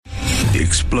The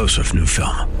explosive new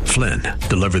film, Flynn,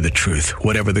 deliver the truth,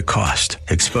 whatever the cost,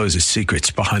 exposes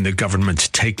secrets behind the government's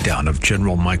takedown of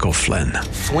General Michael Flynn.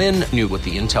 Flynn knew what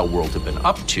the intel world had been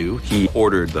up to. He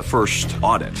ordered the first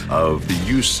audit of the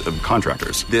use of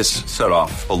contractors. This set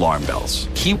off alarm bells.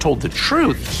 He told the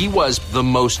truth. He was the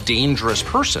most dangerous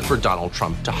person for Donald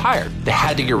Trump to hire. They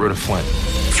had to get rid of Flynn.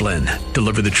 Flynn,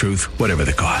 deliver the truth, whatever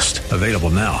the cost. Available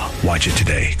now. Watch it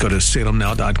today. Go to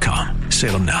salemnow.com.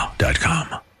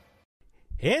 salemnow.com.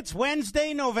 It's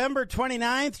Wednesday, November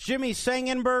 29th. Jimmy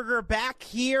Sengenberger back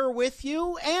here with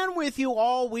you and with you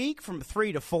all week from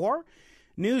 3 to 4.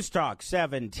 News Talk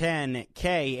 710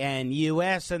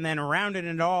 KNUS, and then rounding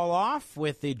it all off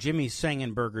with the Jimmy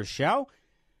Sengenberger Show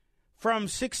from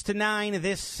 6 to 9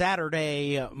 this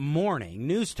Saturday morning.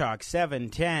 News Talk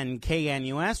 710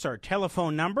 KNUS, our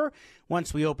telephone number.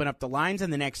 Once we open up the lines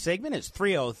in the next segment, is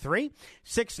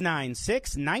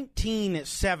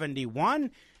 303-696-1971.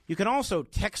 You can also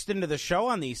text into the show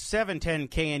on the 710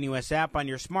 KNUS app on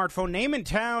your smartphone. Name and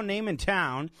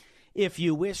town, if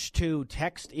you wish to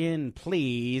text in,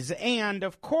 please. And,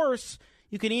 of course,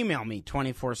 you can email me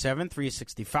 24/7,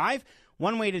 365.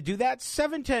 One way to do that,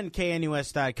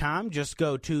 710knus.com. Just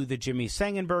go to the Jimmy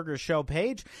Sengenberger Show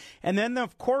page. And then,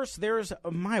 of course, there's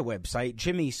my website,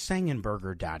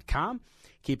 jimmysengenberger.com.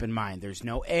 Keep in mind, there's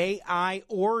no A, I,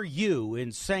 or U in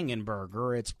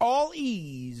Sengenberger. It's all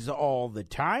E's all the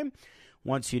time.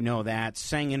 Once you know that,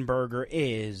 Sengenberger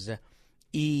is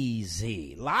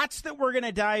easy. Lots that we're going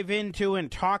to dive into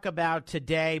and talk about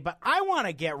today, but I want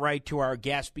to get right to our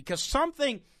guest because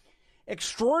something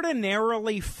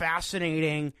extraordinarily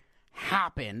fascinating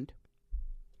happened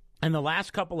in the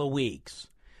last couple of weeks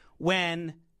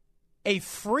when a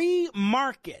free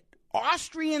market,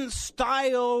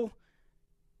 Austrian-style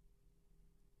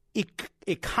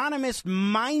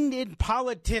economist-minded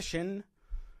politician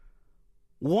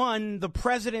won the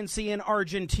presidency in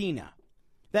Argentina.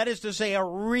 That is to say, a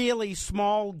really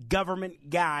small government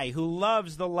guy who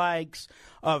loves the likes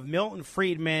of Milton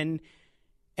Friedman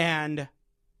and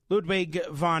Ludwig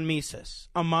von Mises,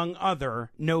 among other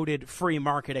noted free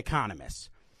market economists.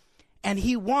 And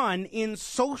he won in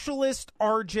socialist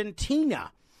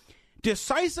Argentina.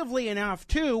 Decisively enough,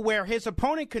 too, where his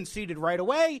opponent conceded right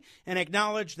away and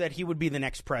acknowledged that he would be the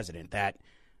next president, that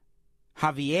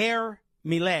Javier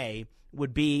Milei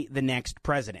would be the next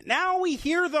president. Now we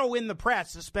hear, though, in the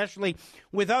press, especially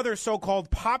with other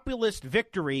so-called populist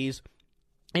victories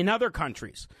in other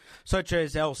countries, such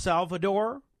as El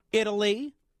Salvador,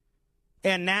 Italy,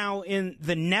 and now in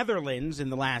the Netherlands in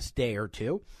the last day or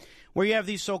two, where you have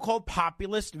these so-called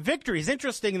populist victories.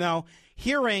 Interesting, though,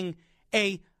 hearing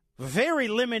a very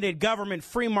limited government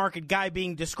free market guy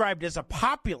being described as a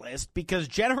populist, because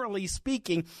generally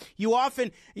speaking, you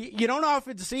don't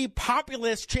often see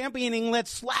populists championing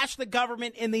let's slash the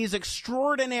government in these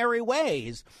extraordinary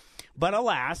ways. But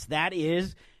alas, that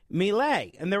is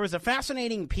Milei. And there was a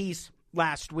fascinating piece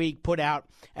last week put out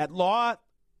at Law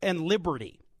and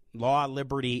Liberty,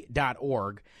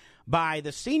 lawliberty.org, by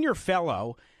the senior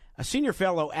fellow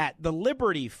at the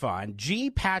Liberty Fund, G.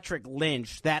 Patrick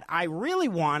Lynch, that I really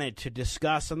wanted to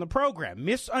discuss on the program.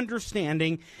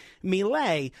 Misunderstanding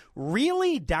Milei,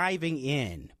 really diving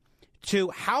in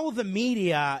to how the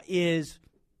media is,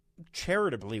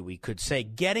 charitably we could say,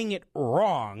 getting it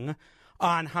wrong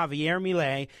on Javier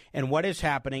Milei and what is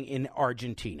happening in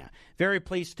Argentina. Very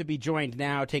pleased to be joined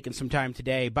now, taking some time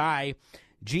today, by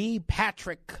G.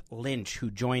 Patrick Lynch,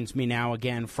 who joins me now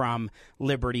again from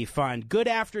Liberty Fund. Good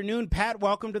afternoon, Pat.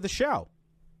 Welcome to the show.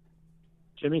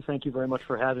 Jimmy, thank you very much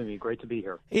for having me. Great to be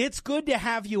here. It's good to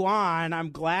have you on.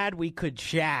 I'm glad we could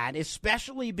chat,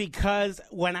 especially because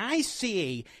when I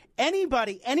see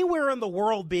anybody anywhere in the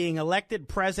world being elected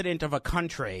president of a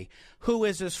country who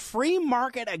is as free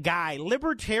market a guy,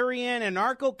 libertarian,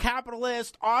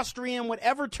 anarcho-capitalist, Austrian,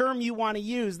 whatever term you want to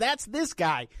use, that's this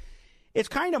guy. It's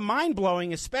kind of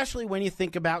mind-blowing, especially when you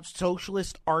think about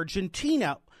socialist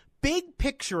Argentina. Big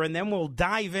picture, and then we'll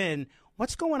dive in.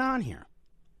 What's going on here?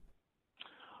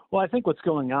 Well, I think what's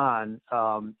going on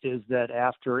is that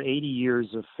after 80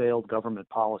 years of failed government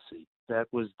policy that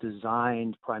was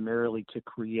designed primarily to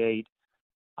create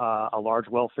a large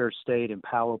welfare state,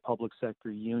 empower public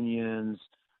sector unions,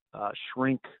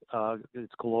 shrink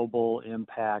its global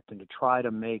impact, and to try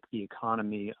to make the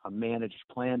economy a managed,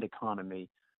 planned economy,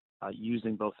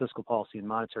 using both fiscal policy and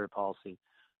monetary policy,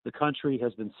 the country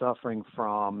has been suffering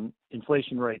from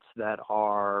inflation rates that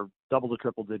are double to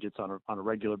triple digits on a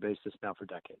regular basis now for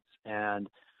decades. And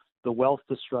the wealth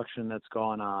destruction that's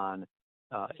gone on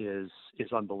is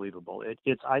unbelievable.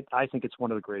 I think it's one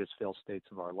of the greatest failed states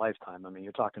of our lifetime. I mean,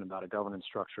 you're talking about a governance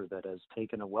structure that has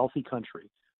taken a wealthy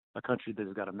country a country that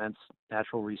has got immense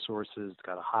natural resources,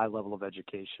 got a high level of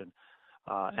education,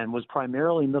 and was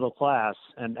primarily middle class,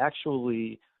 and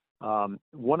actually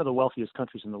one of the wealthiest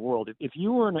countries in the world. If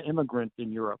you were an immigrant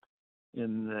in Europe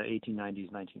in the 1890s,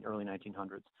 early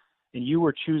 1900s, and you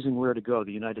were choosing where to go,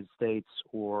 the United States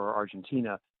or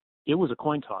Argentina, it was a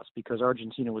coin toss because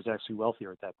Argentina was actually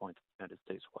wealthier at that point than the United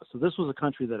States was. So this was a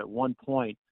country that at one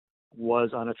point was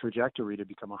on a trajectory to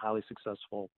become a highly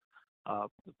successful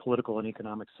political and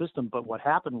economic system. But what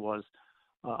happened was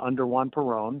under Juan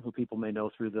Perón, who people may know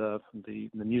through the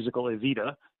musical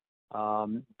Evita,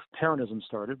 Peronism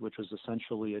started, which was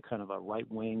essentially a kind of a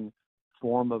right-wing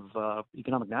form of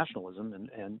economic nationalism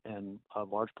and a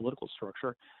large political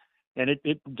structure. And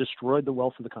it destroyed the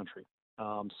wealth of the country.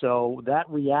 So that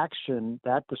reaction,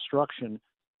 that destruction,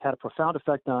 had a profound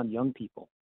effect on young people.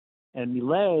 And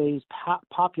Milei's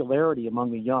popularity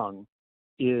among the young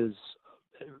is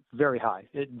very high.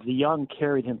 The young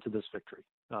carried him to this victory,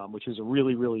 which is a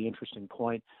really, really interesting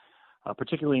point,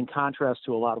 particularly in contrast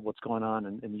to a lot of what's going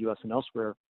on in the U.S. and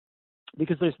elsewhere,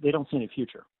 because they don't see any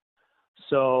future.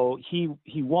 So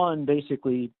he won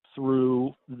basically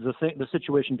through the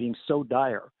situation being so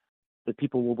dire that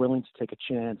people were willing to take a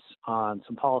chance on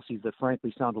some policies that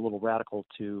frankly sound a little radical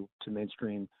to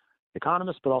mainstream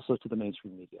economists, but also to the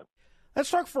mainstream media.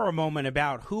 Let's talk for a moment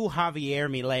about who Javier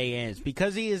Milei is,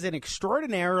 because he is an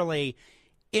extraordinarily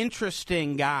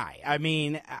interesting guy. I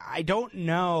mean, I don't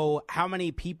know how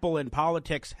many people in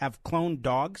politics have cloned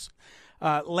dogs,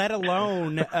 let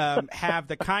alone have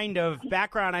the kind of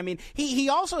background. I mean, he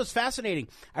also is fascinating.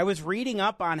 I was reading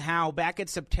up on how back in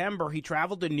September he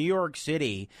traveled to New York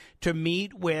City to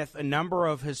meet with a number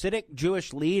of Hasidic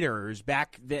Jewish leaders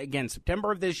again,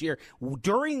 September of this year,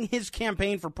 during his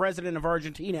campaign for president of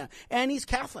Argentina, and he's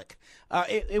Catholic.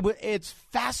 It's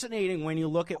fascinating when you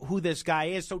look at who this guy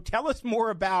is. So tell us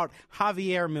more about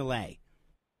Javier Milei.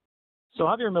 So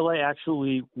Javier Milei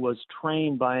actually was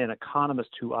trained by an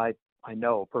economist who I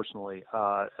know personally.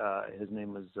 His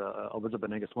name was Elizabeth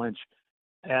Benegas-Lynch.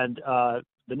 And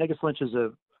Benegas-Lynch is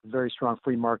a very strong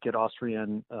free market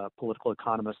Austrian political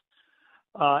economist.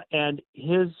 And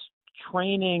his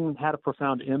training had a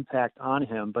profound impact on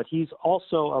him, but he's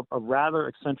also a rather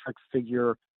eccentric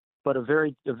figure, but a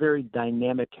very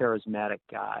dynamic, charismatic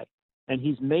guy. And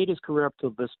he's made his career up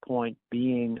to this point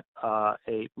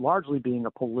largely being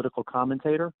a political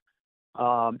commentator.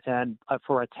 And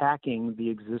for attacking the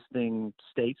existing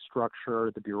state structure,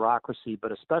 the bureaucracy,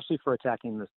 but especially for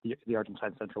attacking the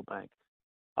Argentine Central Bank.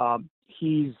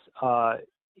 He's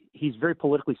very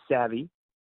politically savvy,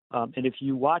 and if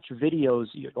you watch videos,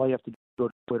 all you have to do is go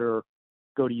to Twitter,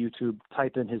 go to YouTube,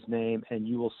 type in his name, and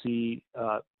you will see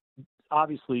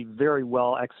obviously very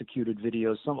well executed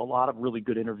videos. A lot of really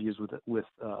good interviews with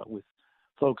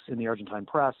folks in the Argentine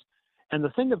press. And the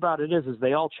thing about it is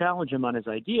they all challenge him on his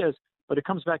ideas. But it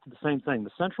comes back to the same thing.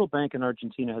 The central bank in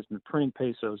Argentina has been printing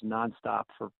pesos nonstop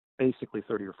for basically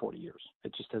 30 or 40 years.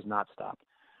 It just has not stopped.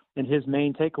 And his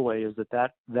main takeaway is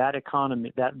that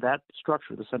economy, that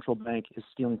structure, the central bank, is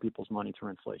stealing people's money through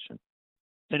inflation.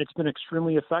 And it's been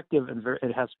extremely effective, and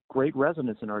it has great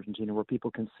resonance in Argentina where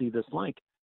people can see this link.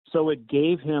 So it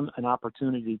gave him an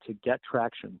opportunity to get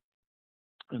traction.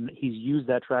 And he's used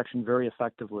that traction very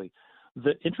effectively.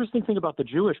 The interesting thing about the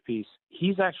Jewish piece,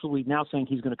 he's actually now saying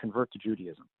he's going to convert to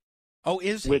Judaism. Oh,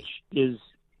 is he? Which is,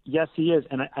 yes, he is.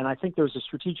 And I think there's a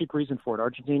strategic reason for it.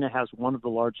 Argentina has one of the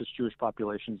largest Jewish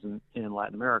populations in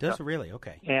Latin America. Does it really?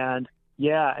 Okay. And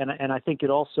yeah, and I think it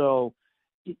also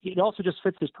just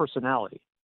fits his personality.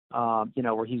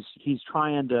 Where he's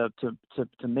trying to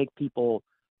make people,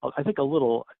 I think, make it a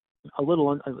little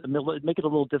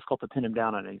difficult to pin him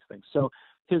down on anything. So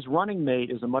his running mate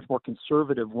is a much more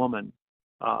conservative woman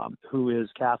who is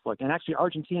Catholic. And actually,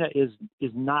 Argentina is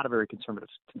not a very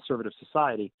conservative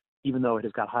society, even though it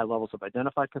has got high levels of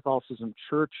identified Catholicism.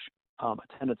 Church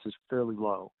attendance is fairly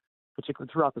low, particularly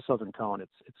throughout the Southern Cone.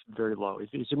 It's very low. As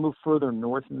you move further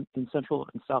north in Central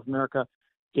and South America,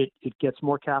 it gets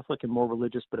more Catholic and more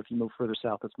religious. But if you move further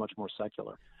south, it's much more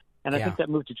secular. And I think that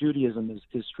move to Judaism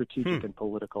is strategic and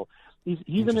political.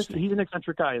 He's an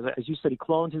eccentric guy. As you said, he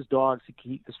cloned his dogs.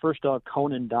 His first dog,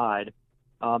 Conan, died.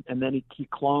 And then he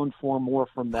cloned 4 more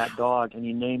from that dog, and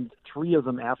he named 3 of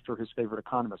them after his favorite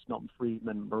economists, Milton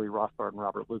Friedman, Murray Rothbard, and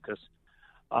Robert Lucas.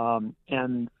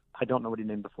 And I don't know what he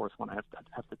named the 4th one. I have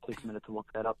to take a minute to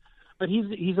look that up. But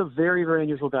he's a very, very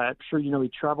unusual guy. I'm sure you know he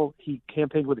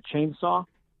campaigned with a chainsaw.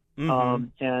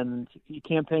 Mm-hmm. And he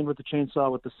campaigned with the chainsaw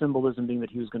with the symbolism being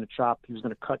that he was going to use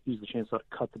the chainsaw to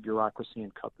cut the bureaucracy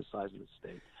and cut the size of the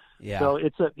state. Yeah. So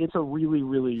it's a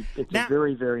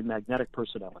very, very magnetic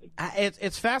personality.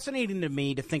 It's fascinating to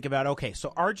me to think about, okay,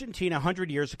 so Argentina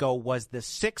 100 years ago was the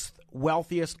 6th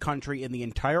wealthiest country in the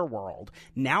entire world.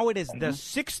 Now it is the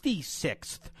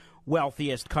 66th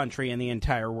wealthiest country in the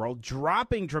entire world,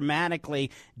 dropping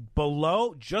dramatically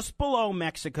just below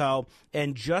Mexico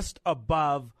and just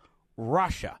above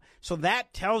Russia. So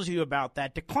that tells you about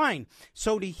that decline.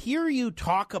 So to hear you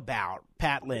talk about,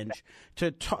 Pat Lynch,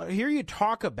 hear you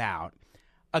talk about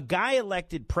a guy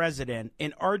elected president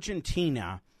in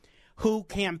Argentina who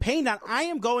campaigned on, I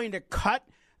am going to cut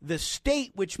the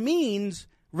state, which means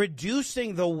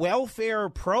reducing the welfare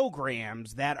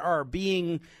programs that are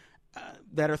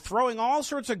throwing all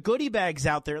sorts of goodie bags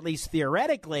out there, at least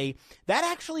theoretically, that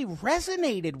actually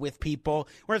resonated with people.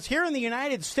 Whereas here in the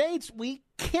United States, we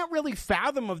can't really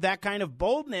fathom of that kind of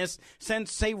boldness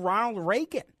since, say, Ronald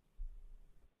Reagan.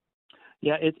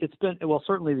 Yeah, it's been, well,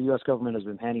 certainly the U.S. government has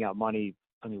been handing out money,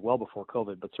 well before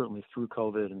COVID, but certainly through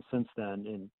COVID and since then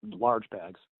in large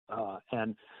bags.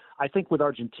 And I think with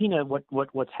Argentina,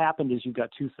 what's happened is you've got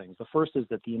two things. The first is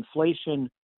that the inflation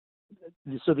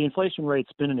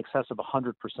rate's been in excess of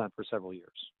 100% for several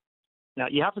years. Now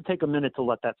you have to take a minute to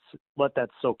let that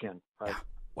soak in, right?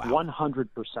 Wow. 100%.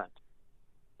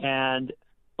 And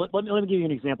let me give you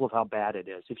an example of how bad it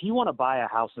is. If you want to buy a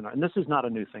house and this is not a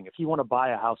new thing. If you want to buy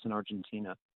a house in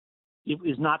Argentina, it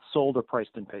is not sold or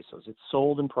priced in pesos. It's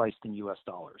sold and priced in U.S.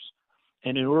 dollars.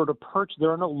 And in order to purchase, there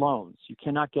are no loans. You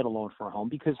cannot get a loan for a home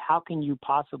because how can you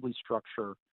possibly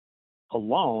structure a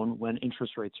loan when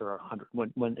interest rates are 100,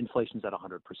 when inflation's at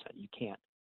 100%? You can't.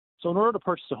 So in order to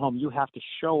purchase a home, you have to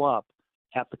show up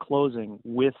at the closing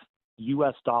with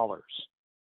U.S. dollars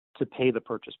to pay the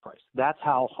purchase price. That's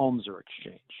how homes are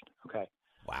exchanged. Okay.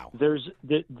 Wow. There's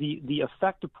the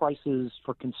effect of prices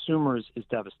for consumers is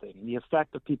devastating. The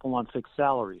effect of people on fixed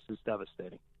salaries is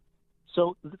devastating.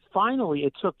 So finally,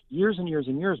 it took years and years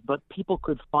and years, but people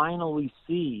could finally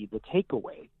see the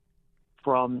takeaway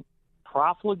from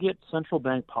profligate central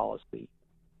bank policy.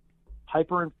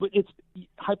 Hyperinflation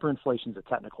is a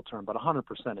technical term, but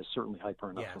 100% is certainly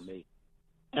hyper enough for me.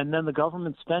 And then the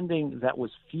government spending that was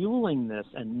fueling this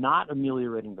and not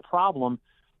ameliorating the problem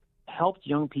helped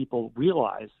young people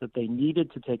realize that they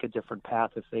needed to take a different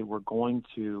path if they were going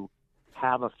to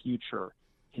have a future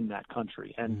in that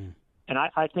country. And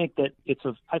I think that it's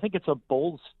a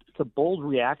bold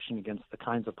reaction against the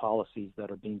kinds of policies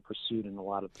that are being pursued in a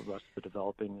lot of the rest of the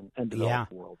developing and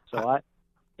developed world. So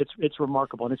it's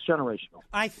remarkable, and it's generational.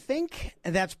 I think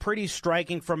that's pretty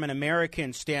striking from an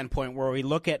American standpoint, where we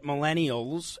look at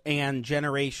millennials and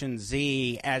Generation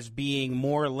Z as being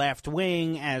more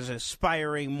left-wing, as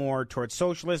aspiring more towards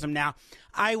socialism. Now,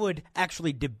 I would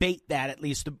actually debate that, at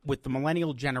least with the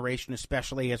millennial generation,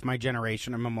 especially as my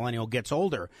generation, I'm a millennial, gets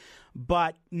older.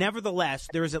 But nevertheless,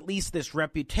 there's at least this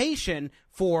reputation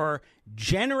for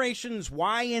generations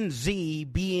Y and Z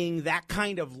being that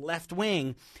kind of left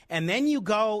wing. And then you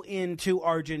go into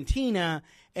Argentina,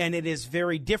 and it is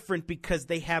very different because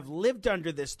they have lived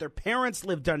under this. Their parents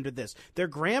lived under this. Their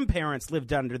grandparents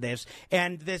lived under this.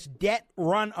 And this debt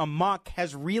run amok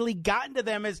has really gotten to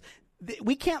them as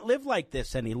we can't live like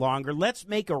this any longer. Let's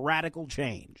make a radical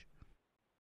change.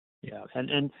 Yeah,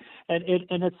 and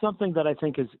it's something that I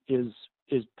think is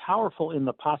powerful in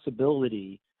the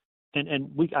possibility, and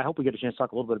I hope we get a chance to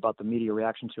talk a little bit about the media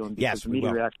reaction to him, because the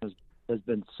media reaction has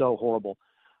been so horrible.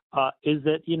 Is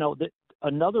that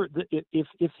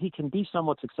if he can be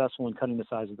somewhat successful in cutting the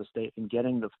size of the state and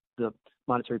getting the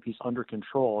monetary piece under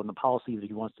control, and the policy that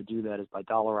he wants to do that is by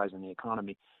dollarizing the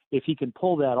economy. If he can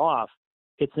pull that off,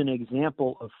 it's an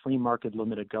example of free market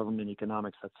limited government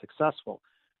economics that's successful.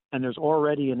 And there's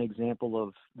already an example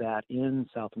of that in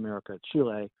South America,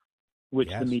 Chile, which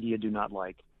the media do not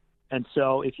like. And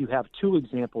so if you have two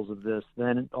examples of this,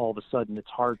 then all of a sudden it's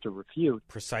hard to refute.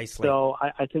 Precisely. So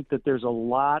I think that there's a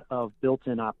lot of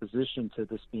built-in opposition to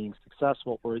this being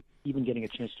successful, or even getting a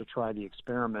chance to try the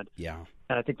experiment. Yeah.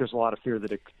 And I think there's a lot of fear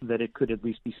that it could at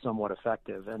least be somewhat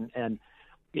effective. And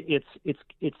it's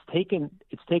taken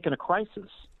a crisis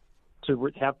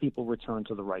to have people return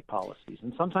to the right policies.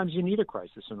 And sometimes you need a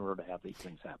crisis in order to have these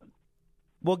things happen.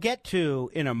 We'll get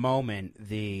to, in a moment,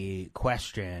 the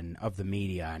question of the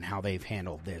media and how they've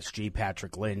handled this. G.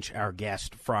 Patrick Lynch, our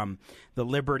guest from the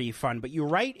Liberty Fund. But you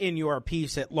write in your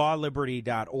piece at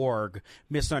lawliberty.org,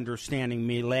 Misunderstanding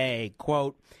Milei,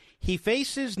 quote, "He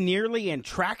faces nearly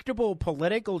intractable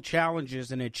political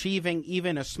challenges in achieving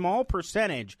even a small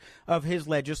percentage of his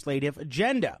legislative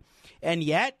agenda. And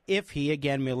yet, if he,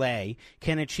 again Milei,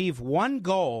 can achieve one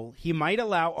goal, he might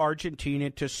allow Argentina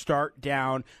to start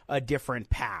down a different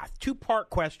path."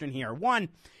 Two-part question here. One,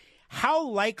 how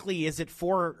likely is it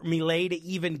for Milei to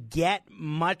even get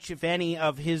much, if any,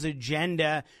 of his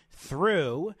agenda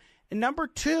through? And number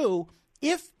two,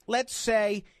 if, let's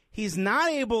say, he's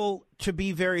not able to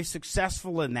be very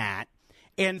successful in that,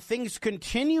 and things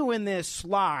continue in this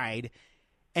slide,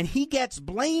 and he gets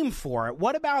blamed for it,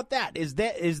 what about that? Is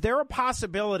there a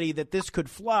possibility that this could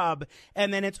flub,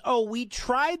 and then it's, we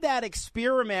tried that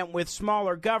experiment with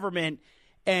smaller government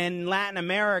in Latin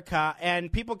America,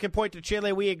 and people can point to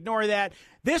Chile, we ignore that.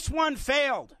 This one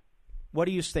failed. What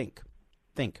do you think?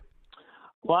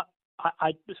 Well,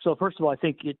 so first of all, I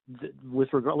think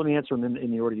let me answer them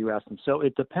in the order you asked them. So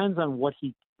it depends on what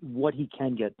he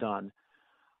can get done.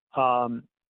 2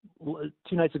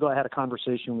 nights ago, I had a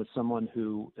conversation with someone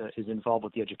who is involved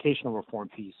with the educational reform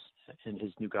piece in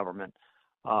his new government,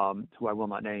 who I will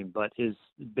not name, but is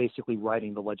basically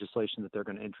writing the legislation that they're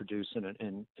going to introduce in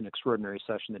an extraordinary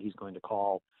session that he's going to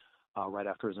call right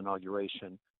after his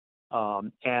inauguration.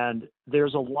 And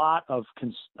there's a lot of,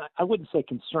 I wouldn't say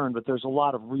concern, but there's a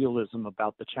lot of realism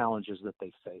about the challenges that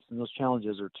they face. And those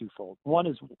challenges are twofold. One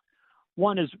is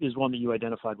one that you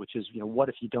identified, which is, what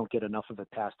if you don't get enough of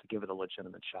it passed to give it a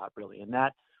legitimate shot, really? And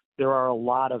that there are a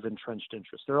lot of entrenched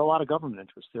interests. There are a lot of government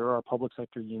interests. There are public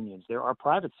sector unions. There are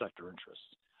private sector interests.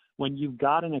 When you've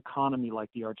got an economy like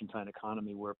the Argentine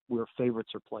economy where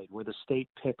favorites are played, where the state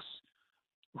picks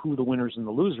who the winners and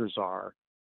the losers are,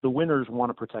 the winners want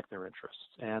to protect their interests,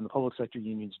 and the public sector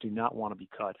unions do not want to be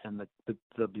cut, and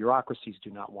the bureaucracies do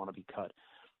not want to be cut.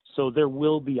 So there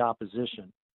will be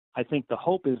opposition. I think the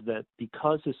hope is that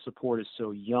because his support is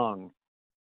so young,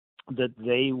 that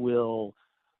they will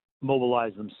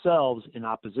mobilize themselves in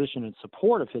opposition and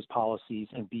support of his policies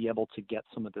and be able to get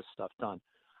some of this stuff done.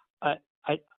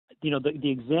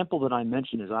 The example that I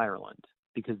mentioned is Ireland,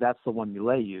 because that's the one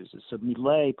Milei uses. So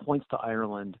Milei points to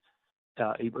Ireland.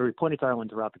 He pointed to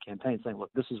Ireland throughout the campaign saying,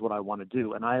 look, this is what I want to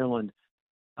do. And Ireland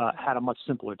had a much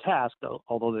simpler task,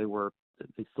 although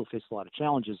they still face a lot of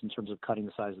challenges in terms of cutting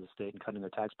the size of the state and cutting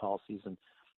their tax policies and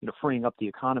freeing up the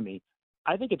economy.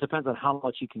 I think it depends on how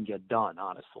much he can get done,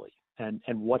 honestly, and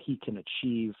what he can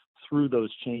achieve through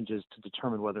those changes to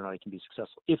determine whether or not he can be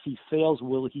successful. If he fails,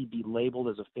 will he be labeled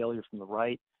as a failure from the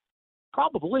right?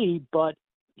 Probably, but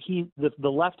the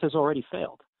left has already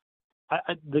failed.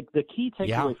 The key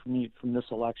takeaway from this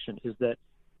election is that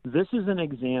this is an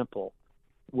example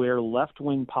where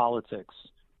left-wing politics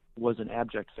was an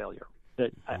abject failure.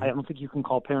 That I don't think you can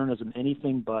call Peronism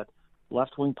anything but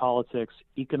left-wing politics,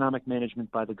 economic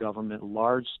management by the government,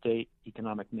 large state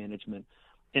economic management,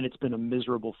 and it's been a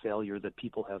miserable failure that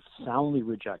people have soundly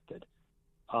rejected.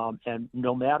 And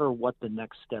no matter what the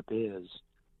next step is,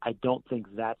 I don't think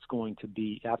that's going to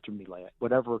be after Milei.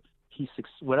 Whatever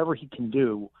he can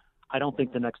do, I don't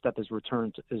think the next step is a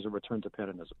return to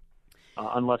Peronism,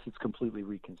 unless it's completely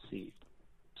reconceived.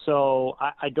 So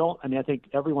I think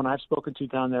everyone I've spoken to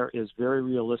down there is very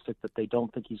realistic that they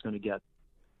don't think he's going to get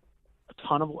a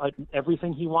ton of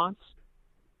everything he wants.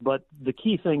 But the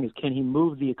key thing is, can he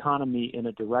move the economy in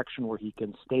a direction where he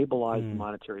can stabilize the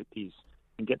monetary piece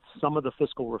and get some of the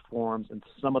fiscal reforms and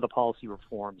some of the policy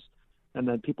reforms, and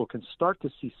then people can start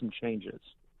to see some changes,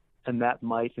 and that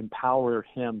might empower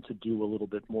him to do a little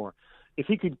bit more. If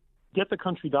he could get the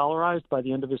country dollarized by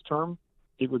the end of his term,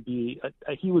 he would be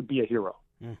a hero.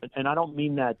 And I don't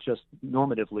mean that just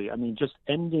normatively. I mean just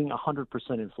ending 100%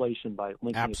 inflation by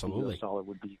linking it to the US dollar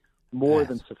would be more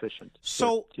than sufficient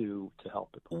to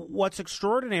help it. What's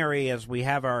extraordinary as we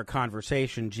have our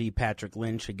conversation, G. Patrick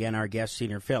Lynch, again our guest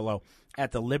senior fellow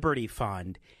at the Liberty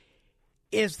Fund,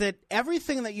 is that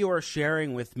everything that you are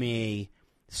sharing with me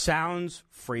sounds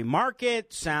free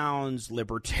market, sounds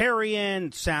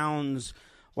libertarian, sounds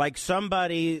like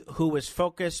somebody who is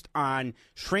focused on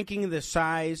shrinking the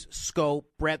size, scope,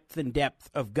 breadth, and depth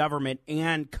of government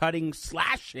and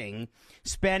slashing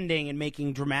spending and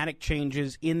making dramatic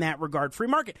changes in that regard. Free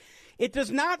market. It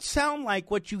does not sound like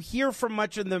what you hear from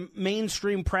much of the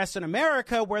mainstream press in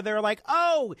America, where they're like,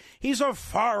 oh, he's a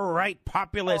far-right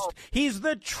populist. He's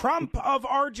the Trump of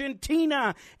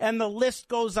Argentina. And the list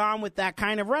goes on with that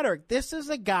kind of rhetoric. This is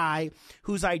a guy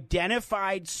who's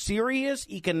identified serious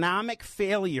economic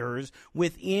failures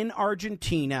within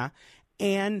Argentina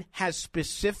and has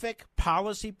specific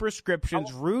policy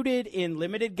prescriptions rooted in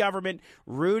limited government,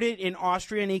 rooted in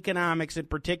Austrian economics in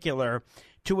particular,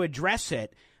 to address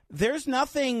it. There's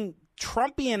nothing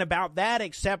Trumpian about that,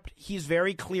 except he's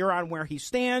very clear on where he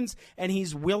stands and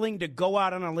he's willing to go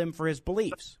out on a limb for his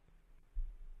beliefs.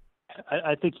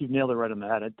 I think you've nailed it right on the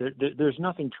head. There's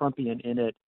nothing Trumpian in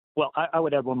it. Well, I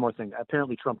would add one more thing.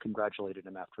 Apparently Trump congratulated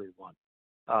him after he won.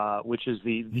 which is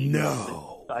the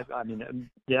no. I mean,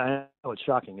 yeah, I know it's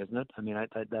shocking, isn't it? I mean,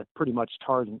 that pretty much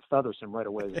tars and feathers him right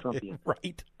away as a Trumpian.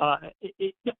 Right.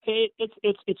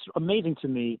 It's amazing to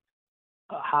me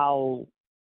how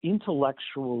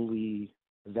intellectually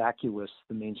vacuous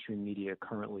the mainstream media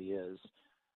currently is,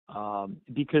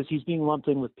 because he's being lumped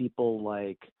in with people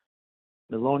like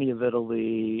Meloni of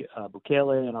Italy,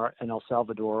 Bukele and El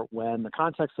Salvador, when the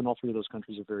context in all three of those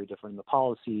countries are very different. The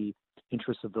policy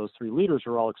interests of those three leaders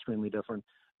are all extremely different.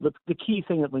 The key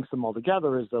thing that links them all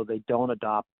together is, though, they don't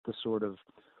adopt the sort of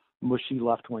mushy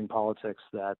left-wing politics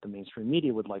that the mainstream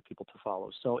media would like people to follow.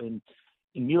 So in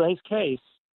Milei's case,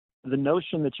 the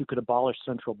notion that you could abolish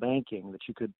central banking, that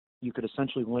you could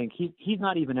essentially link, he's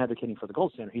not even advocating for the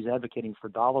gold standard. He's advocating for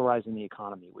dollarizing the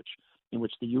economy, in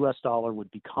which the U.S. dollar would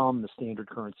become the standard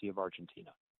currency of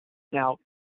Argentina. Now,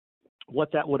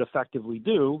 what that would effectively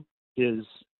do is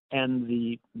end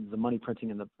the money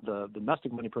printing and the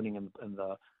domestic money printing and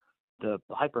the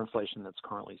hyperinflation that's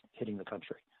currently hitting the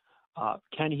country.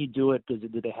 Can he do it? Do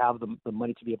they have the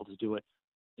money to be able to do it?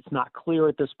 It's not clear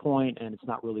at this point, and it's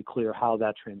not really clear how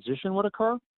that transition would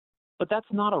occur. But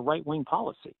that's not a right-wing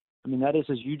policy. I mean, that is,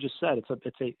 as you just said,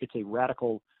 it's a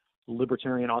radical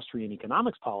libertarian Austrian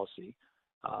economics policy.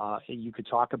 You could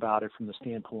talk about it from the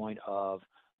standpoint of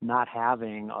not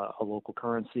having a local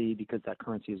currency because that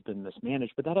currency has been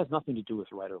mismanaged, but that has nothing to do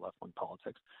with right or left-wing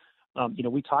politics.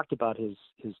 We talked about his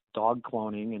dog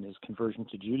cloning and his conversion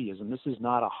to Judaism. This is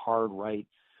not a hard right.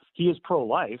 He is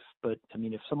pro-life, but I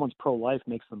mean, if someone's pro-life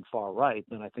makes them far right,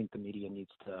 then I think the media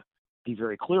needs to be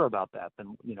very clear about that.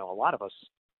 Then, a lot of us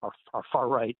are far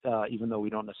right, even though we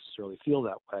don't necessarily feel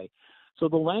that way. So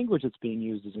the language that's being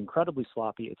used is incredibly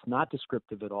sloppy. It's not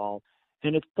descriptive at all,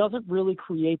 and it doesn't really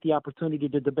create the opportunity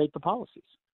to debate the policies.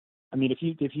 I mean, if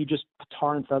you just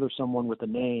tar and feather someone with a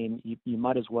name, you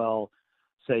might as well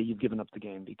say you've given up the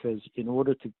game, because in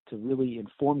order to really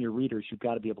inform your readers, you've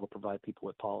got to be able to provide people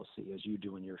with policy, as you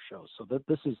do in your show. So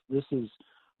this is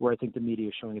where I think the media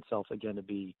is showing itself again to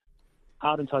be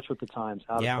out in touch with the times,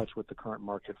 out of touch with the current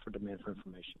market for demand for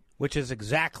information. Which is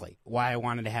exactly why I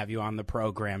wanted to have you on the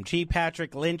program. G.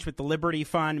 Patrick Lynch with the Liberty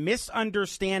Fund,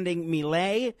 Misunderstanding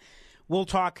Milei. We'll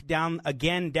talk down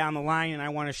the line, and I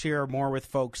want to share more with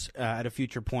folks at a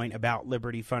future point about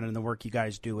Liberty Fund and the work you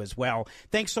guys do as well.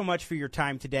 Thanks so much for your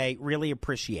time today. Really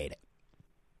appreciate it.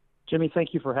 Jimmy,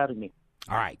 thank you for having me.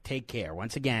 All right, take care.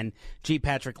 Once again, G.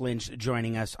 Patrick Lynch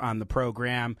joining us on the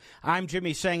program. I'm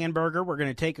Jimmy Sengenberger. We're going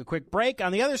to take a quick break.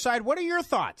 On the other side, what are your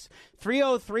thoughts?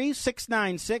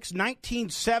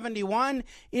 303-696-1971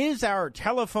 is our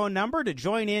telephone number to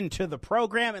join into the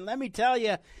program. And let me tell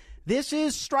you, this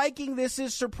is striking. This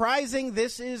is surprising.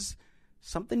 This is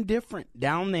something different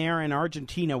down there in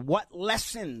Argentina. What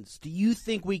lessons do you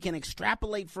think we can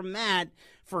extrapolate from that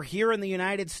for here in the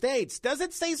United States? Does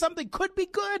it say something could be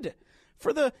good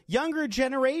for the younger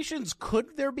generations?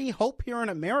 Could there be hope here in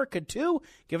America, too?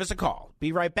 Give us a call.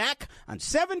 Be right back on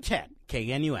 710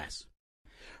 KNUS.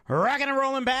 Rocking and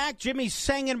rolling back. Jimmy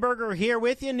Sengenberger here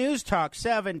with you. News Talk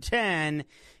 710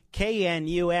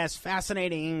 KNUS.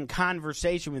 Fascinating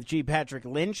conversation with G. Patrick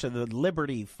Lynch of the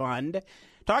Liberty Fund,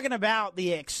 talking about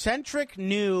the eccentric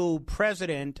new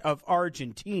president of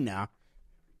Argentina.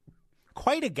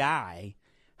 Quite a guy,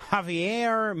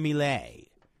 Javier Milei.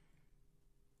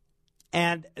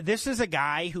 And this is a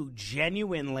guy who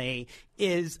genuinely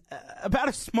is about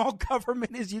as small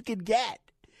government as you could get.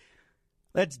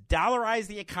 Let's dollarize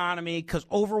the economy because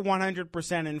over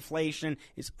 100% inflation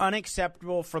is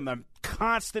unacceptable from the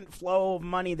constant flow of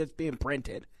money that's being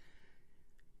printed.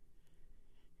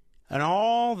 And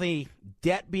all the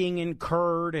debt being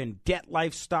incurred and debt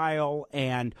lifestyle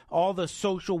and all the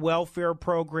social welfare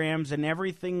programs and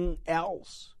everything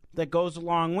else that goes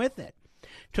along with it.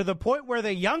 To the point where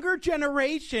the younger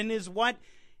generation is what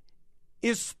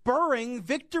is spurring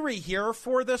victory here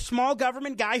for the small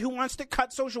government guy who wants to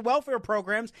cut social welfare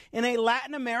programs in a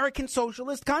Latin American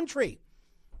socialist country.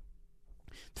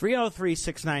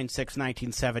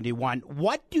 303-696-1971.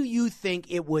 What do you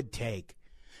think it would take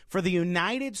for the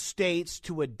United States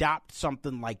to adopt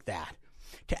something like that,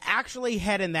 to actually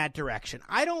head in that direction?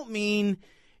 I don't mean,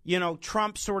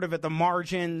 Trump sort of at the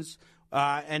margins,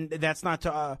 and that's not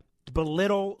to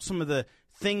belittle some of the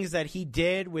things that he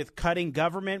did with cutting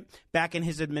government back in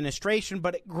his administration,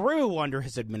 but it grew under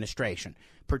his administration,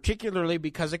 particularly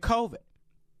because of COVID.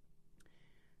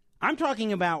 I'm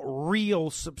talking about real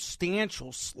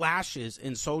substantial slashes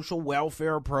in social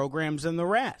welfare programs and the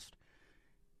rest.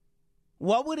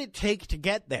 What would it take to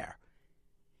get there?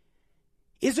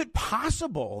 Is it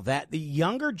possible that the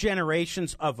younger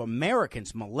generations of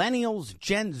Americans, millennials,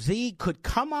 Gen Z, could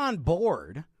come on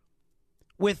board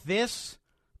with this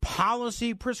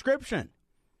policy prescription.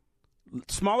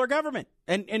 Smaller government.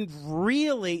 And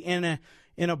really in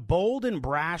a bold and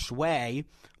brash way,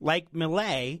 like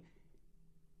Millet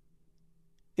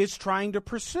is trying to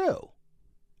pursue.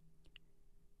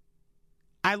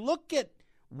 I look at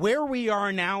where we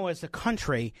are now as a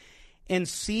country and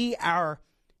see our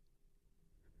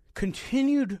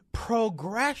continued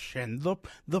progression,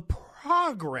 the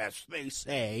progress, they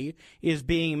say, is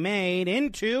being made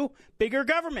into bigger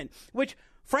government, which,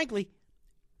 frankly,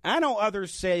 I know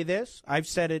others say this. I've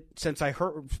said it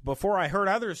before I heard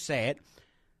others say it,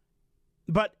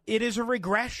 but it is a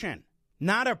regression,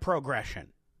 not a progression.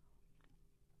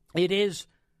 It is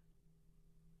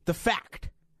the fact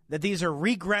that these are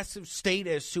regressive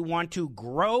statists who want to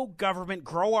grow government,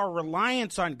 grow our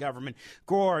reliance on government,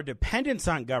 grow our dependence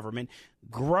on government,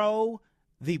 grow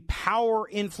the power,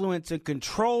 influence, and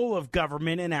control of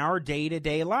government in our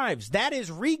day-to-day lives. That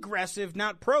is regressive,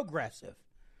 not progressive.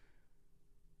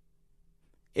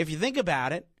 If you think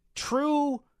about it,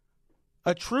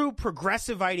 a true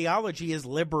progressive ideology is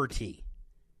liberty.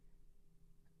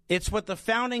 It's what the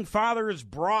Founding Fathers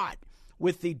brought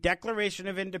with the Declaration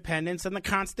of Independence and the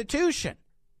Constitution.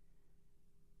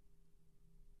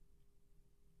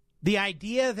 The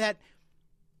idea that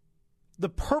the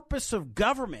purpose of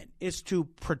government is to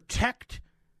protect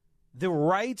the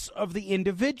rights of the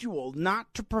individual,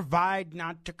 not to provide,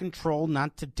 not to control,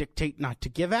 not to dictate, not to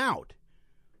give out.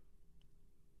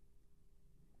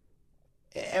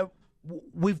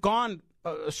 We've gone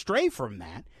astray from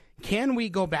that. Can we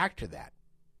go back to that?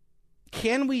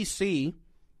 Can we see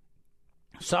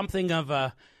something of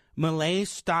a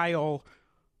Malay-style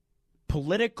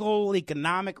political,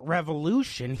 economic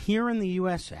revolution here in the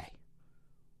USA?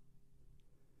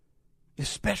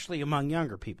 Especially among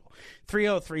younger people.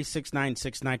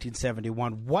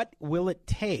 303-696-1971. What will it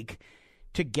take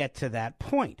to get to that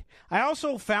point? I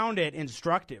also found it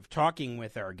instructive talking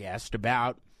with our guest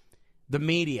about the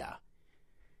media.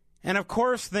 And, of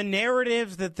course, the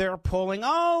narratives that they're pulling,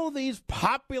 these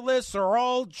populists are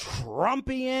all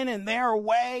Trumpian in their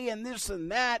way and this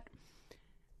and that.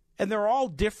 And they're all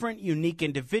different, unique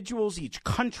individuals, each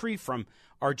country from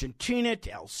Argentina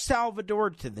to El Salvador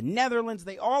to the Netherlands.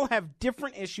 They all have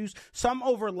different issues, some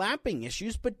overlapping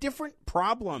issues, but different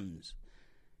problems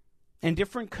and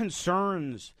different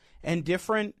concerns and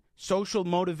different social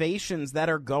motivations that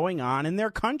are going on in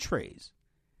their countries.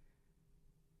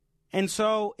 And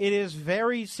so it is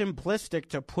very simplistic,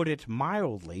 to put it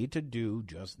mildly, to do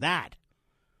just that.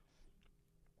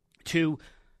 To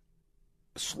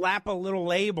slap a little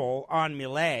label on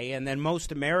Millet, and then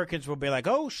most Americans will be like,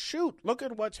 oh, shoot, look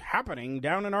at what's happening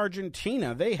down in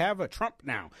Argentina. They have a Trump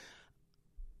now.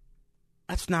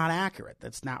 That's not accurate.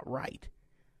 That's not right.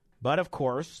 But, of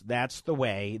course, that's the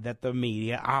way that the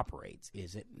media operates,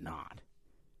 is it not?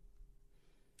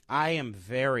 I am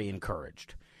very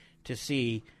encouraged to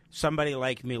see somebody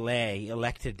like Millet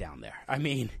elected down there. I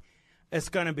mean, it's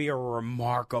going to be a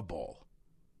remarkable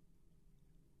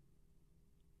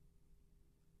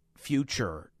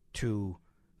future to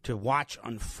watch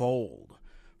unfold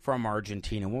from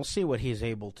Argentina. We'll see what he's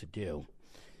able to do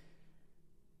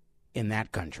in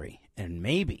that country. And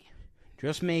maybe,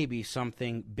 just maybe,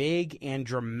 something big and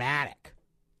dramatic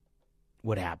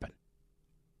would happen.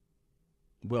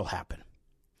 Will happen.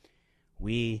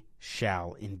 We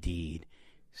shall indeed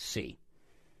see.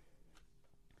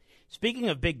 Speaking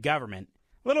of big government,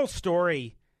 a little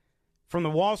story from the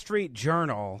Wall Street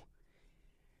Journal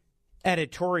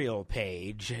editorial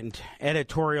page, and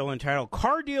editorial entitled,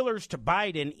 Car Dealers to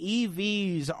Biden,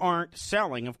 EVs Aren't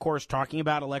Selling. Of course, talking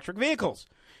about electric vehicles,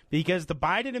 because the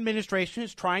Biden administration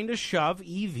is trying to shove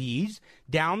EVs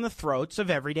down the throats of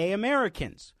everyday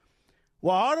Americans.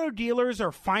 Well, auto dealers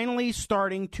are finally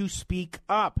starting to speak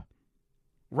up,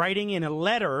 writing in a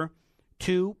letter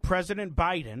to President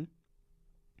Biden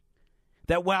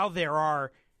that while there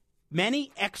are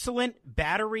many excellent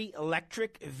battery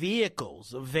electric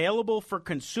vehicles available for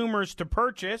consumers to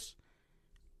purchase,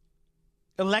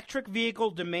 electric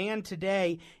vehicle demand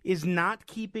today is not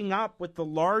keeping up with the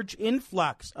large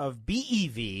influx of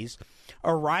BEVs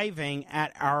arriving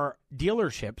at our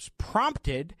dealerships,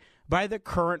 prompted by the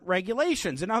current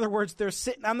regulations. In other words, they're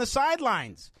sitting on the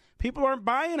sidelines. People aren't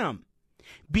buying them.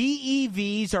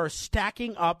 BEVs are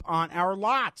stacking up on our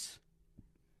lots.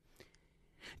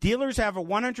 Dealers have a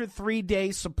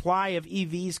 103-day supply of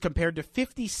EVs compared to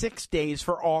 56 days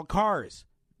for all cars,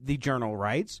 the Journal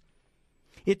writes.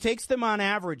 It takes them on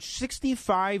average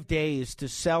 65 days to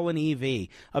sell an EV,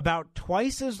 about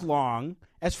twice as long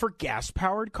as for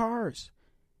gas-powered cars.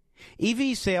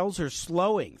 EV sales are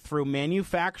slowing through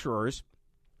manufacturers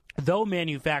though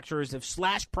manufacturers have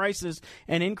slashed prices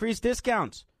and increased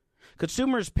discounts.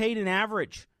 Consumers paid an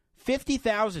average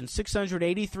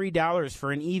 $50,683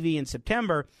 for an EV in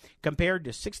September compared to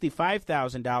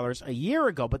 $65,000 a year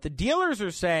ago. But the dealers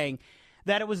are saying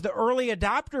that it was the early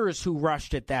adopters who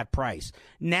rushed at that price.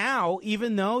 Now,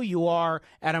 even though you are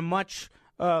at a much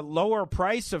lower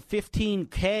price of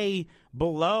 $15,000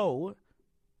 below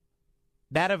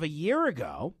that of a year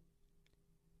ago,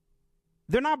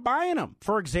 they're not buying them.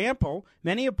 For example,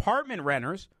 many apartment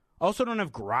renters also don't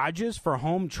have garages for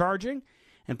home charging,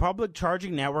 and public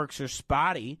charging networks are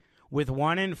spotty, with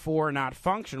 1 in 4 not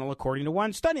functional, according to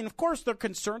one study. And, of course, they're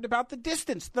concerned about the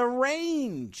distance, the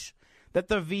range that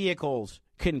the vehicles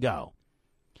can go.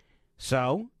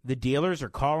 So the dealers are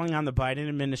calling on the Biden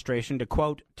administration to,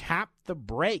 quote, tap the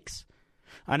brakes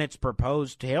on its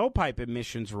proposed tailpipe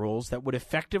emissions rules that would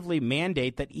effectively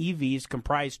mandate that EVs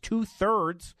comprise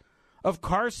 2/3 of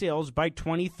car sales by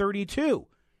 2032.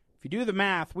 If you do the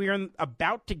math, we are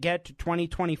about to get to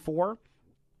 2024.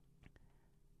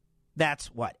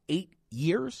 That's, 8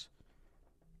 years?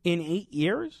 In 8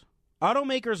 years?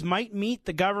 Automakers might meet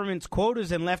the government's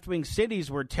quotas in left-wing cities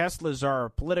where Teslas are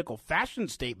a political fashion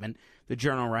statement, the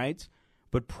Journal writes,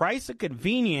 but price and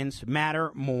convenience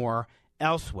matter more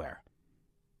elsewhere.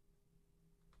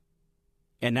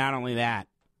 And not only that,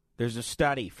 there's a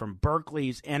study from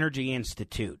Berkeley's Energy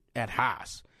Institute at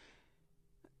Haas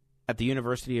at the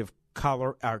University of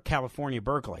California,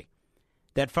 Berkeley,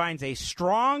 that finds a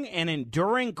strong and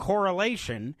enduring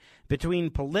correlation between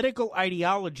political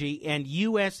ideology and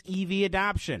U.S. EV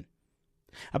adoption.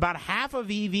 About half of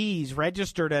EVs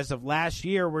registered as of last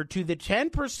year were to the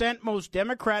 10% most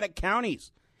Democratic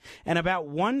counties, and about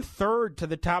 1/3 to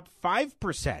the top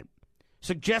 5%.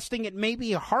 Suggesting it may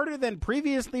be harder than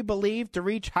previously believed to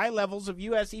reach high levels of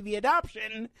U.S. EV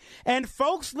adoption. And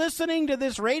folks listening to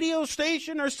this radio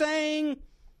station are saying,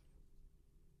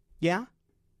 yeah,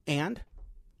 and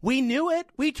we knew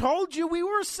it. We told you, we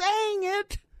were saying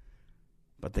it.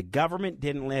 But the government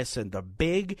didn't listen. The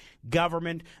big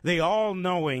government, the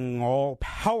all-knowing,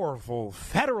 all-powerful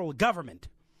federal government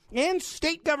and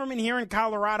state government here in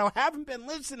Colorado haven't been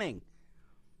listening.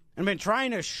 And been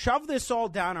trying to shove this all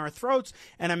down our throats,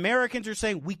 and Americans are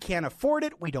saying, we can't afford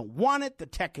it, we don't want it, the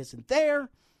tech isn't there.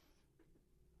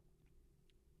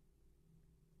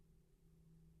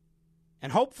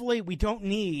 And hopefully we don't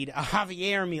need a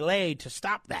Javier Milei to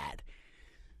stop that.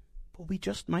 But we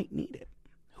just might need it.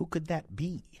 Who could that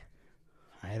be?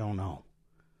 I don't know.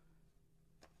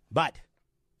 But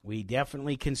we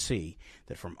definitely can see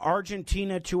that from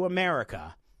Argentina to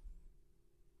America,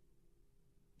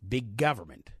 big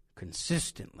government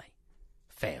consistently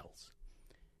fails.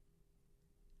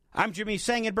 I'm Jimmy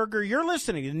Sengenberger. You're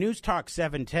listening to News Talk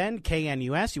 710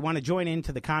 KNUS. You want to join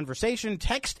into the conversation?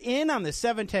 Text in on the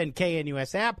 710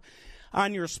 KNUS app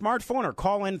on your smartphone or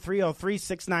call in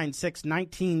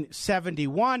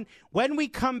 303-696-1971. When we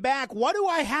come back, what do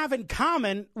I have in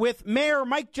common with Mayor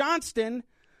Mike Johnston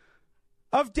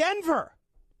of Denver?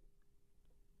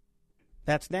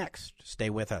 That's next. Stay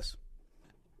with us.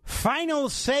 Final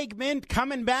segment,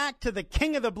 coming back to the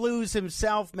king of the blues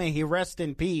himself. May he rest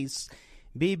in peace,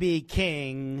 B.B.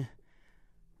 King.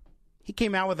 He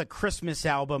came out with a Christmas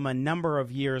album a number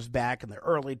of years back in the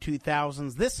early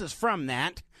 2000s. This is from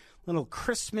that little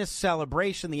Christmas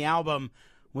celebration. The album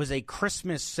was a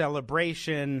Christmas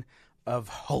celebration of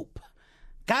hope.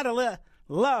 Gotta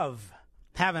love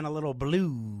having a little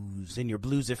blues in your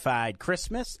bluesified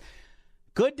Christmas.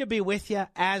 Good to be with you,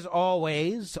 as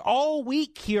always, all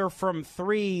week here from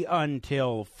 3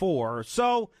 until 4.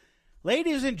 So,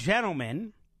 ladies and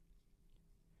gentlemen,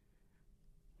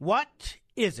 what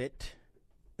is it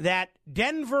that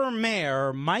Denver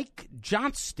Mayor Mike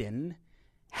Johnston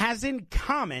has in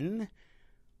common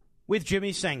with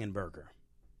Jimmy Sengenberger?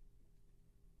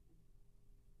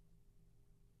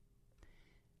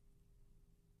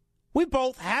 We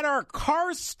both had our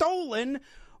cars stolen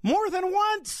more than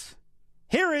once.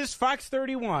 Here is Fox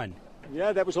 31.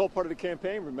 Yeah, that was all part of the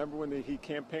campaign. Remember when he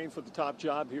campaigned for the top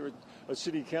job here at a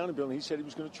city accountability? He said he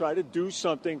was going to try to do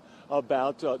something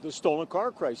about the stolen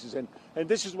car crisis. And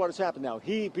this is what has happened now.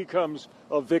 He becomes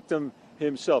a victim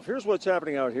himself. Here's what's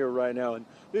happening out here right now. And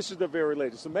this is the very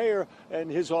latest. The mayor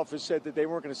and his office said that they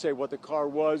weren't going to say what the car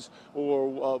was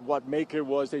or what make it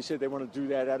was. They said they want to do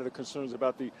that out of the concerns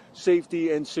about the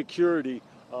safety and security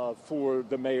for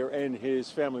the mayor and his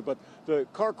family. But the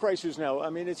car crisis now, I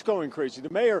mean, it's going crazy. The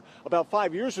mayor, about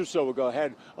 5 years or so ago,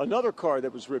 had another car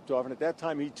that was ripped off. And at that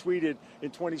time, he tweeted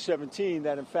in 2017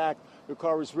 that, in fact, the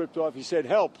car was ripped off. He said,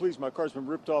 help, please, my car's been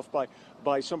ripped off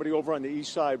by somebody over on the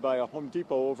east side, by a Home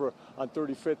Depot over on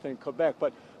 35th in Quebec.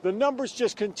 But the numbers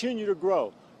just continue to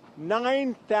grow.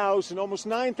 9,000, almost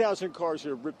 9,000 cars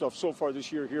are ripped off so far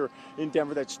this year here in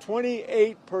Denver. That's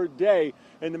 28 per day.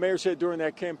 And the mayor said during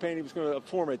that campaign he was going to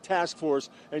form a task force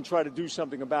and try to do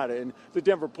something about it. And the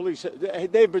Denver police,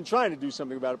 they've been trying to do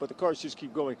something about it, but the cars just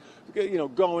keep going,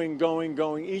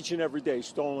 going each and every day,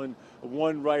 stolen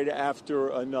one right after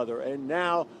another. And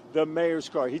now the mayor's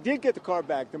car. He did get the car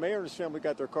back. The mayor and his family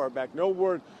got their car back. No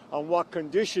word on what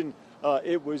condition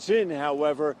it was in,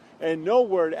 however, and no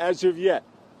word as of yet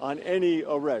on any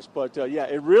arrest. But,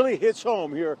 it really hits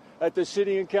home here at the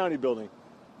city and county building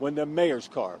when the mayor's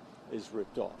car is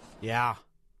ripped off. Yeah.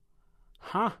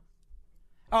 Huh.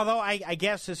 Although I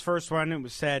guess his first one, it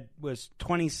was said, was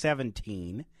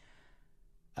 2017.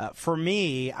 For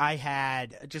me, I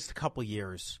had just a couple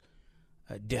years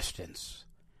distance.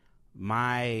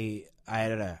 I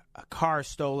had a car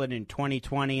stolen in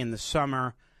 2020 in the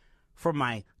summer from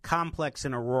my complex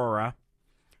in Aurora.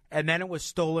 And then it was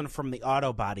stolen from the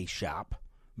auto body shop,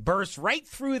 burst right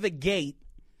through the gate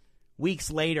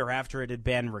weeks later after it had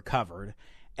been recovered.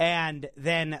 And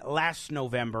then last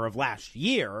November of last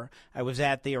year, I was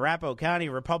at the Arapahoe County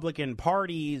Republican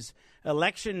Party's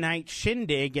election night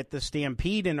shindig at the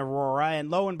Stampede in Aurora, and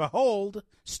lo and behold,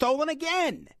 stolen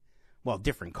again. Well,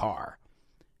 different car.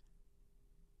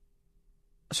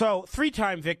 So,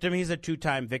 3-time victim, he's a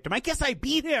 2-time victim. I guess I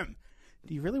beat him.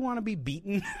 Do you really want to be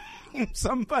beaten?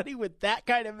 Somebody with that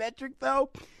kind of metric, though?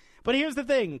 But here's the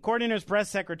thing. According to his press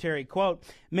secretary, quote,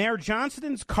 Mayor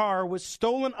Johnston's car was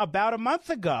stolen about a month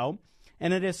ago,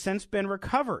 and it has since been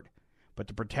recovered. But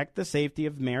to protect the safety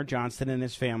of Mayor Johnston and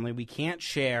his family, we can't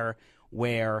share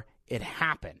where it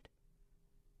happened.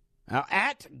 Now,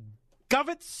 at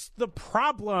Govets the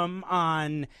Problem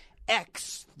on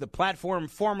X, the platform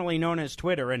formerly known as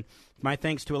Twitter, and my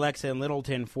thanks to Alexa and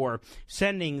Littleton for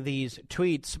sending these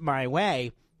tweets my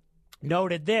way,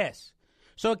 noted this.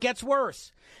 So it gets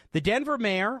worse. The Denver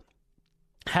mayor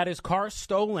had his car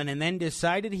stolen and then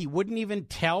decided he wouldn't even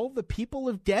tell the people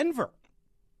of Denver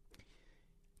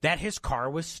that his car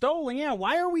was stolen. Yeah,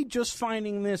 why are we just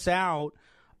finding this out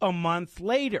a month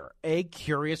later? A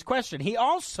curious question. He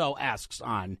also asks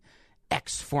on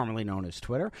X, formerly known as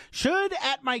Twitter, should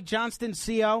Mike Johnston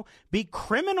CO be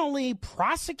criminally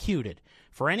prosecuted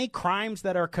for any crimes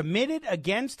that are committed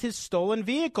against his stolen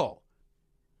vehicle?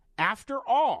 After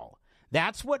all,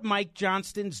 that's what Mike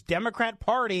Johnston's Democrat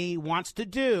Party wants to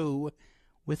do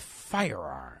with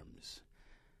firearms.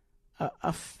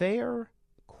 A fair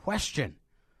question.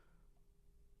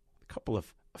 A couple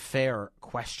of fair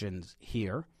questions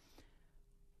here.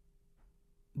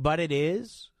 But it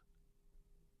is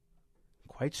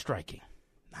quite striking.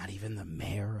 Not even the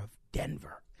mayor of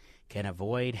Denver can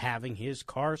avoid having his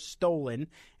car stolen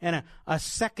and a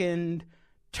second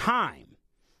time.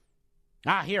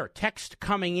 Here, text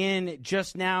coming in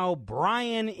just now.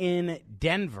 Brian in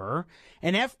Denver.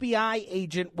 An FBI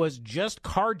agent was just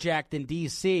carjacked in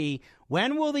D.C.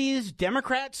 When will these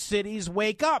Democrat cities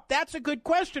wake up? That's a good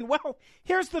question. Well,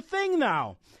 here's the thing,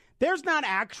 though. There's not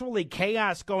actually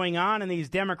chaos going on in these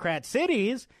Democrat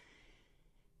cities.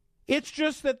 It's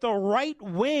just that the right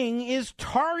wing is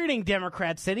targeting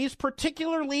Democrat cities,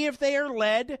 particularly if they are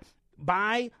led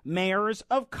by mayors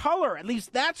of color. At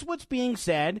least that's what's being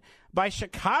said by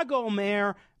Chicago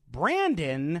Mayor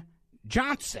Brandon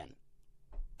Johnson.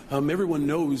 Everyone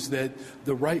knows that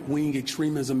the right-wing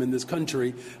extremism in this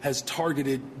country has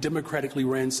targeted democratically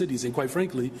ran cities. And quite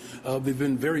frankly, they've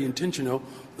been very intentional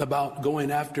about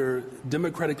going after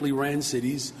democratically ran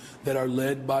cities that are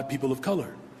led by people of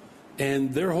color.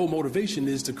 And their whole motivation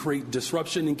is to create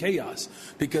disruption and chaos,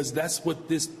 because that's what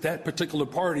that particular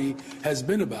party has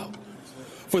been about.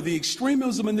 For the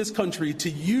extremism in this country to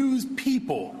use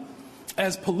people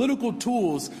as political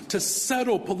tools to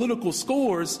settle political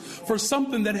scores for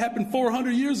something that happened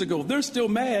 400 years ago. They're still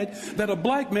mad that a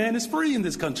black man is free in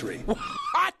this country.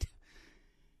 What?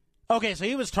 Okay, so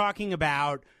he was talking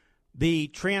about the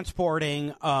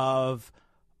transporting of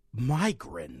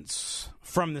migrants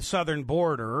from the southern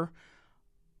border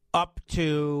up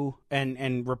to, and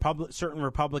certain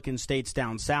Republican states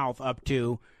down south up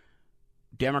to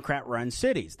Democrat-run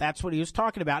cities. That's what he was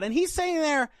talking about. And he's saying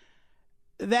there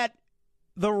that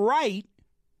the right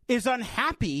is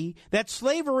unhappy that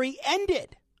slavery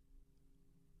ended.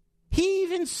 He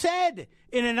even said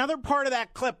in another part of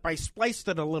that clip, I spliced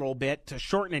it a little bit to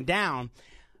shorten it down,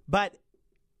 but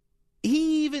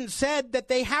he even said that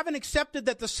they haven't accepted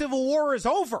that the Civil War is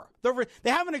over.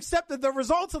 They haven't accepted the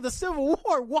results of the Civil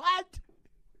War. What?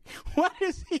 What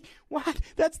is he? What?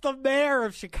 That's the mayor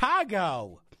of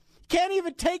Chicago. Can't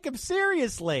even take him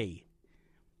seriously.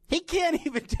 He can't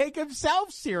even take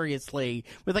himself seriously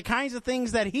with the kinds of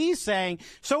things that he's saying.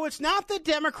 So it's not that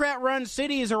Democrat-run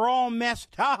cities are all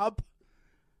messed up.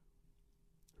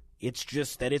 It's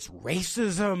just that it's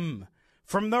racism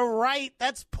from the right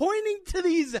that's pointing to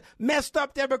these messed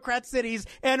up Democrat cities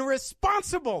and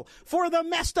responsible for the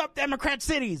messed up Democrat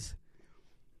cities.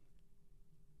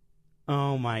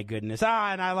 Oh, my goodness.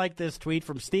 And I like this tweet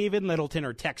from Stephen Littleton,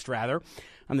 or text rather,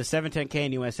 on the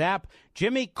 710 KNUS app.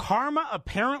 Jimmy, karma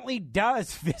apparently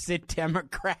does visit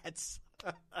Democrats.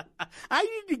 I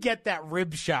need to get that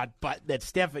rib shot button that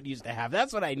Stefan used to have.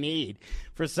 That's what I need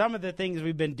for some of the things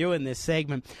we've been doing this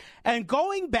segment. And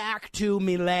going back to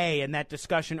Millet and that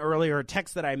discussion earlier, a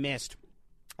text that I missed,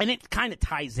 and it kind of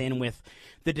ties in with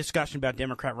the discussion about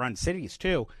Democrat-run cities,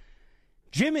 too.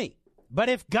 Jimmy, but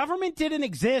if government didn't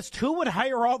exist, who would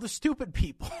hire all the stupid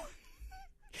people?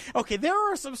 Okay,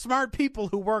 there are some smart people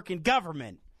who work in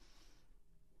government.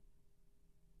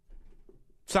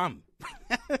 Some.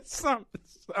 Some.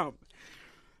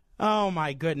 Oh,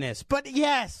 my goodness. But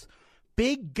yes,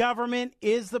 big government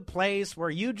is the place where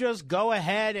you just go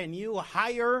ahead and you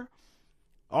hire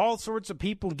all sorts of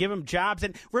people and give them jobs.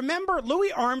 And remember,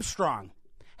 Louis Armstrong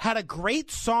had a great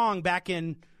song back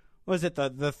in, was it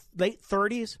the late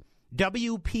 30s?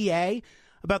 WPA,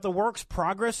 about the Works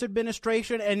Progress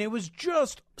Administration, and it was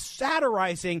just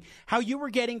satirizing how you were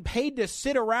getting paid to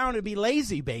sit around and be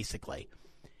lazy, basically,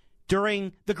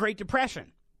 during the Great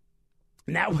Depression.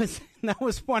 And that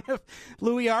was one of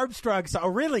Louis Armstrong's, a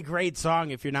really great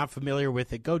song. If you're not familiar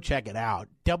with it, go check it out.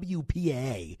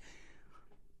 WPA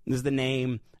is the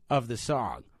name of the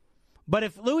song. But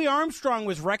if Louis Armstrong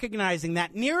was recognizing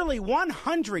that nearly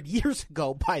 100 years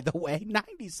ago, by the way,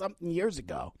 90-something years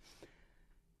ago,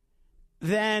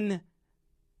 then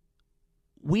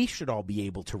we should all be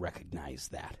able to recognize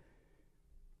that.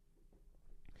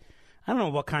 I don't know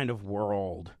what kind of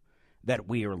world that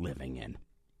we are living in,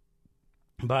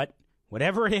 but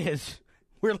whatever it is,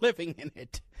 we're living in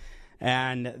it,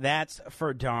 and that's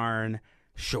for darn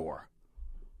sure.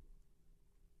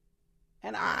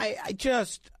 And I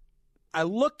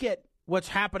look at what's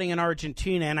happening in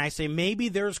Argentina, and I say maybe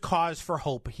there's cause for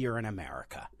hope here in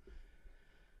America.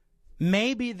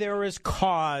 Maybe there is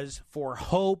cause for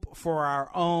hope for our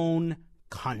own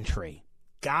country.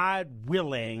 God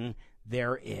willing,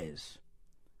 there is.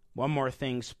 One more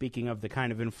thing, speaking of the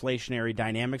kind of inflationary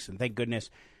dynamics, and thank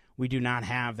goodness we do not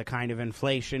have the kind of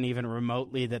inflation even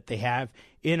remotely that they have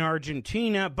in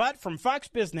Argentina, but from Fox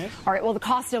Business. All right, well, the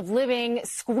cost of living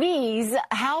squeeze,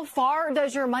 how far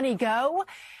does your money go?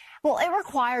 Well, it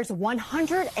requires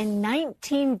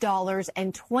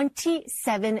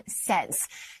 $119.27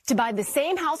 to buy the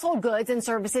same household goods and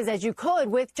services as you could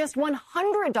with just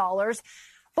 $100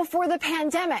 before the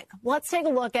pandemic. Let's take a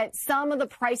look at some of the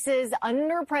prices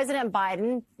under President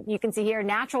Biden. You can see here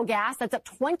natural gas, that's up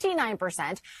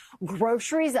 29%,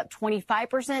 groceries up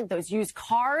 25%, those used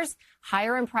cars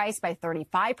higher in price by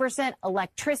 35%,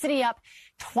 electricity up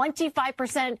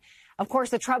 25%. Of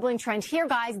course, the troubling trend here,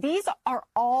 guys, these are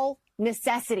all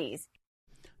necessities.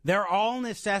 They're all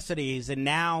necessities, and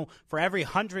now for every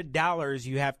 $100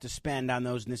 you have to spend on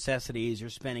those necessities,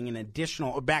 you're spending an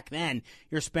additional, or back then,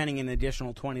 you're spending an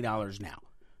additional $20 now.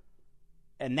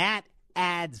 And that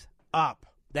adds up.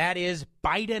 That is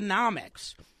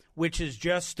Bidenomics, which is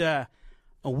just a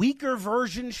weaker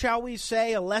version, shall we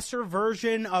say, a lesser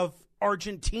version of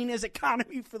Argentina's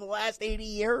economy for the last 80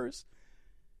 years.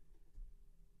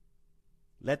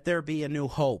 Let there be a new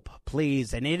hope,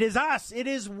 please. And it is us, it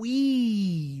is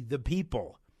we, the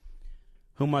people,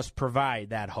 who must provide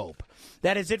that hope.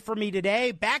 That is it for me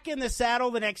today. Back in the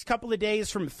saddle the next couple of days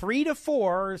from 3 to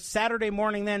 4, Saturday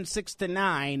morning then 6 to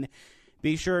 9.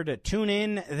 Be sure to tune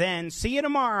in then. See you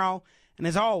tomorrow. And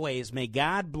as always, may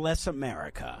God bless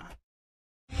America.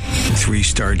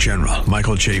 3-star General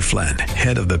Michael J. Flynn,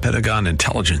 head of the Pentagon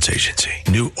Intelligence Agency,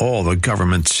 knew all the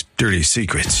government's dirty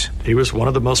secrets. He was one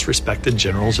of the most respected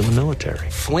generals in the military.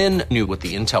 Flynn knew what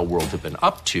the intel world had been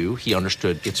up to. He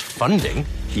understood its funding.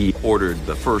 He ordered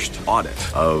the first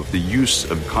audit of the use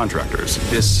of contractors.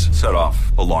 This set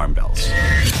off alarm bells.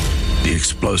 The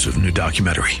explosive new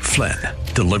documentary, Flynn,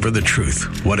 Deliver the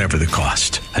Truth, Whatever the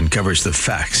Cost, uncovers the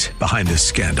facts behind this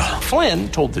scandal.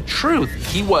 Flynn told the truth.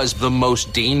 He was the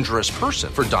most dangerous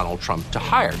person for Donald Trump to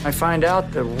hire. I find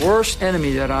out the worst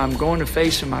enemy that I'm going to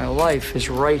face in my life is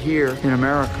right here in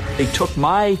America. They took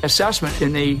my assessment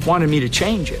and they wanted me to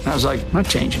change it. And I was like, I'm not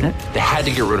changing it. They had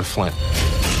to get rid of Flynn.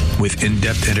 With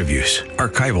in-depth interviews,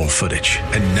 archival footage,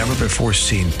 and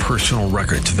never-before-seen personal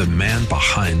records of the man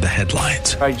behind the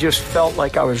headlines. I just felt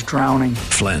like I was drowning.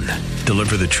 Flynn,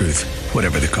 Deliver the Truth,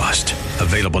 Whatever the Cost.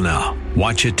 Available now.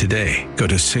 Watch it today. Go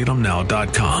to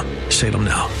salemnow.com.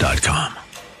 salemnow.com.